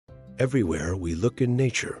Everywhere we look in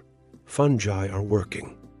nature, fungi are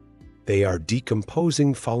working. They are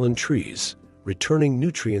decomposing fallen trees, returning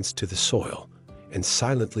nutrients to the soil, and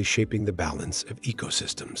silently shaping the balance of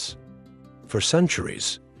ecosystems. For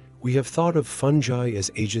centuries, we have thought of fungi as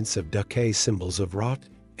agents of decay, symbols of rot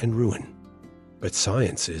and ruin. But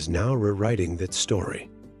science is now rewriting that story.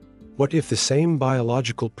 What if the same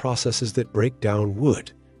biological processes that break down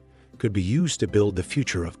wood could be used to build the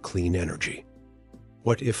future of clean energy?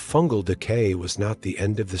 What if fungal decay was not the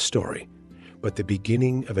end of the story, but the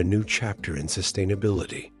beginning of a new chapter in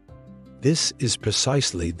sustainability? This is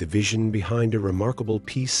precisely the vision behind a remarkable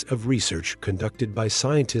piece of research conducted by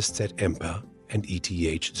scientists at Empa and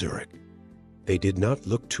ETH Zurich. They did not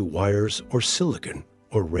look to wires or silicon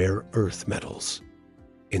or rare earth metals.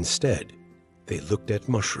 Instead, they looked at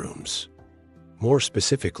mushrooms. More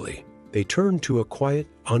specifically, they turned to a quiet,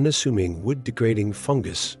 unassuming wood-degrading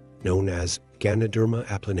fungus known as Ganoderma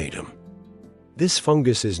applanatum. This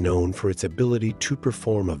fungus is known for its ability to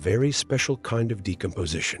perform a very special kind of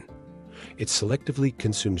decomposition. It selectively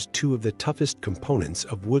consumes two of the toughest components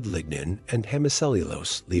of wood, lignin and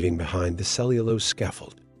hemicellulose, leaving behind the cellulose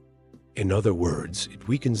scaffold. In other words, it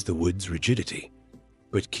weakens the wood's rigidity,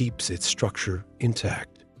 but keeps its structure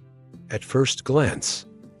intact. At first glance,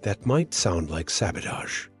 that might sound like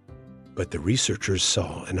sabotage, but the researchers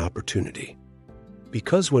saw an opportunity.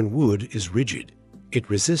 Because when wood is rigid, it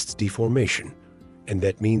resists deformation, and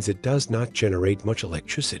that means it does not generate much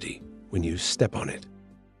electricity when you step on it.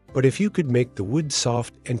 But if you could make the wood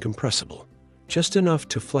soft and compressible, just enough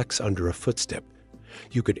to flex under a footstep,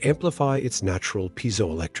 you could amplify its natural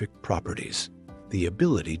piezoelectric properties, the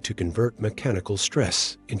ability to convert mechanical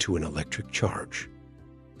stress into an electric charge.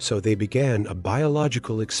 So they began a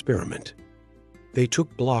biological experiment. They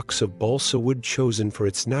took blocks of balsa wood chosen for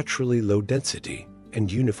its naturally low density and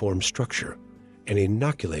uniform structure and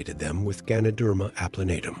inoculated them with Ganoderma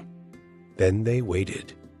applanatum. Then they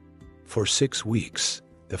waited. For 6 weeks,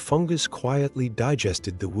 the fungus quietly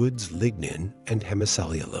digested the wood's lignin and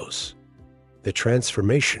hemicellulose. The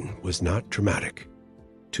transformation was not dramatic.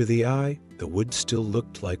 To the eye, the wood still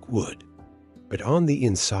looked like wood. But on the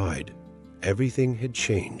inside, everything had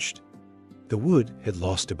changed. The wood had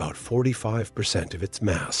lost about 45% of its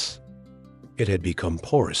mass. It had become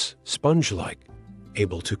porous, sponge-like,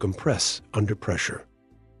 able to compress under pressure.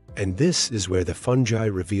 And this is where the fungi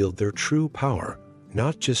revealed their true power,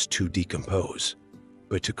 not just to decompose,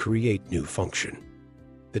 but to create new function.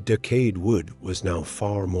 The decayed wood was now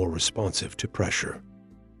far more responsive to pressure.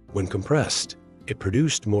 When compressed, it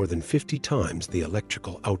produced more than 50 times the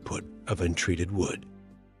electrical output of untreated wood.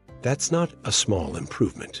 That's not a small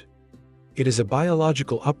improvement. It is a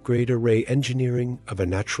biological upgrade, array engineering of a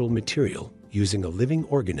natural material using a living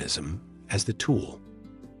organism as the tool.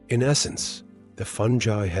 In essence, the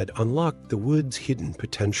fungi had unlocked the wood's hidden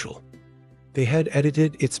potential. They had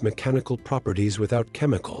edited its mechanical properties without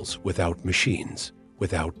chemicals, without machines,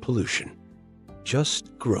 without pollution.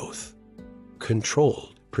 Just growth.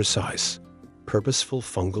 Controlled, precise, purposeful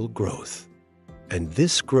fungal growth. And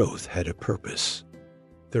this growth had a purpose.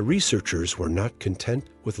 The researchers were not content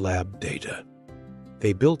with lab data.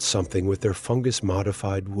 They built something with their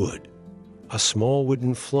fungus-modified wood, a small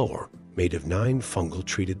wooden floor made of 9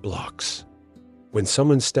 fungal-treated blocks. When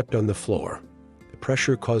someone stepped on the floor, the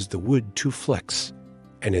pressure caused the wood to flex,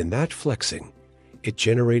 and in that flexing, it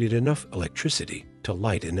generated enough electricity to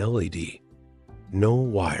light an LED. No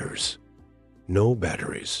wires, no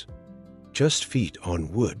batteries, just feet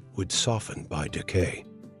on wood softened by decay.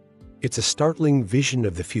 It's a startling vision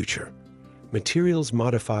of the future, materials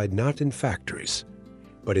modified not in factories,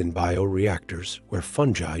 but in bioreactors where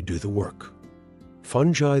fungi do the work.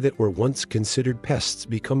 Fungi that were once considered pests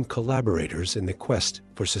become collaborators in the quest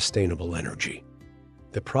for sustainable energy.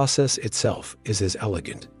 The process itself is as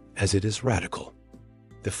elegant as it is radical.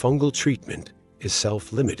 The fungal treatment is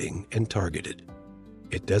self-limiting and targeted.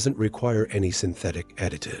 It doesn't require any synthetic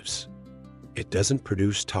additives. It doesn't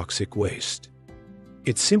produce toxic waste.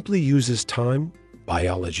 It simply uses time,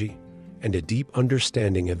 biology, and a deep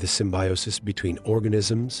understanding of the symbiosis between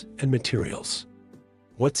organisms and materials.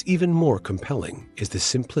 What's even more compelling is the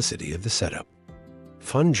simplicity of the setup.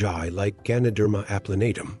 Fungi like Ganoderma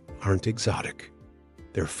applanatum aren't exotic.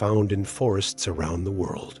 They're found in forests around the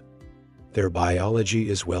world. Their biology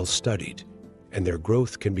is well studied, and their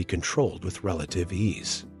growth can be controlled with relative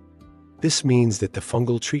ease. This means that the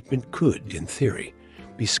fungal treatment could, in theory,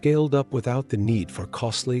 be scaled up without the need for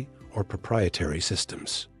costly or proprietary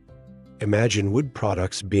systems. Imagine wood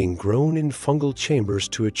products being grown in fungal chambers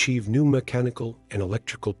to achieve new mechanical and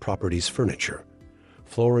electrical properties: furniture,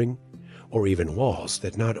 flooring, or even walls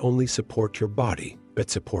that not only support your body, but but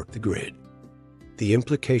support the grid. The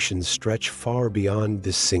implications stretch far beyond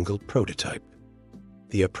this single prototype.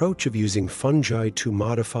 The approach of using fungi to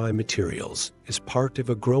modify materials is part of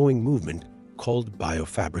a growing movement called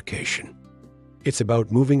biofabrication. It's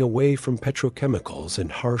about moving away from petrochemicals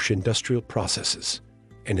and harsh industrial processes,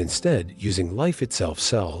 and instead using life itself,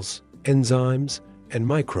 cells, enzymes, and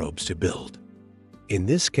microbes to build. In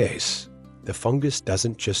this case, the fungus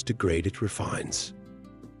doesn't just degrade, it refines.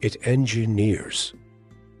 It engineers.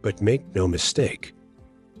 But make no mistake,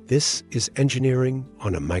 this is engineering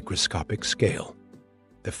on a microscopic scale.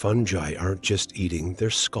 The fungi aren't just eating, they're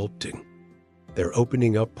sculpting. They're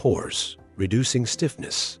opening up pores, reducing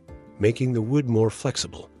stiffness, making the wood more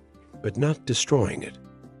flexible, but not destroying it.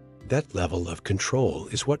 That level of control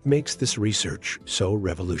is what makes this research so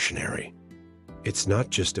revolutionary. It's not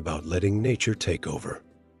just about letting nature take over.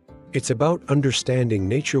 It's about understanding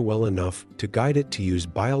nature well enough to guide it to use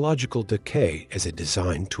biological decay as a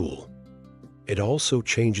design tool. It also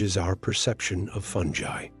changes our perception of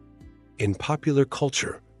fungi. In popular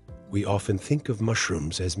culture, we often think of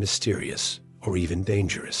mushrooms as mysterious or even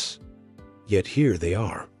dangerous. Yet here they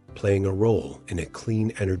are, playing a role in a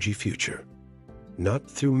clean energy future. Not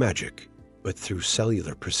through magic, but through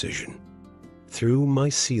cellular precision, through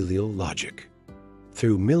mycelial logic,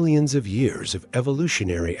 through millions of years of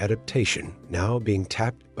evolutionary adaptation now being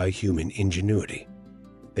tapped by human ingenuity.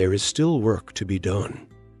 There is still work to be done.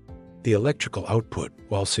 The electrical output,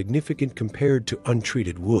 while significant compared to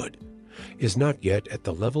untreated wood, is not yet at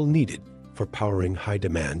the level needed for powering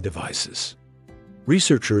high-demand devices.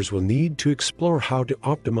 Researchers will need to explore how to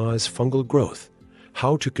optimize fungal growth,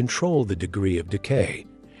 how to control the degree of decay,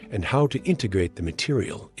 and how to integrate the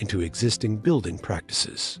material into existing building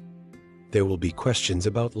practices. There will be questions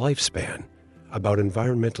about lifespan, about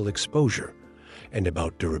environmental exposure, and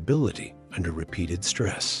about durability under repeated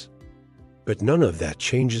stress. But none of that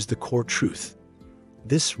changes the core truth.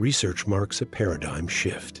 This research marks a paradigm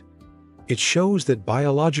shift. It shows that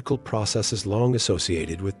biological processes long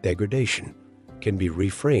associated with degradation can be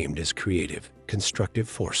reframed as creative, constructive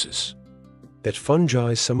forces. That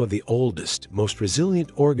fungi, some of the oldest, most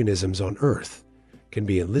resilient organisms on Earth, can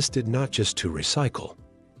be enlisted not just to recycle,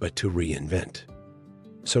 but to reinvent.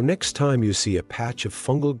 So next time you see a patch of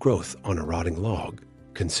fungal growth on a rotting log,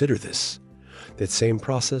 consider this. That same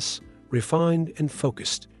process, refined and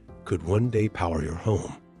focused, could one day power your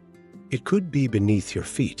home. It could be beneath your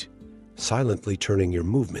feet, silently turning your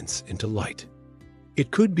movements into light. It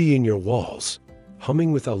could be in your walls,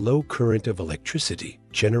 humming with a low current of electricity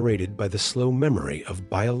generated by the slow memory of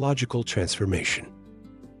biological transformation.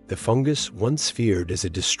 The fungus, once feared as a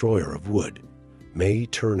destroyer of wood, may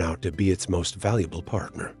turn out to be its most valuable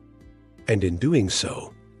partner. And in doing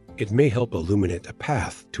so, it may help illuminate a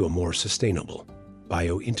path to a more sustainable,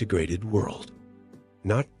 bio-integrated world.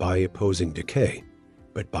 Not by opposing decay,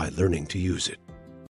 but by learning to use it.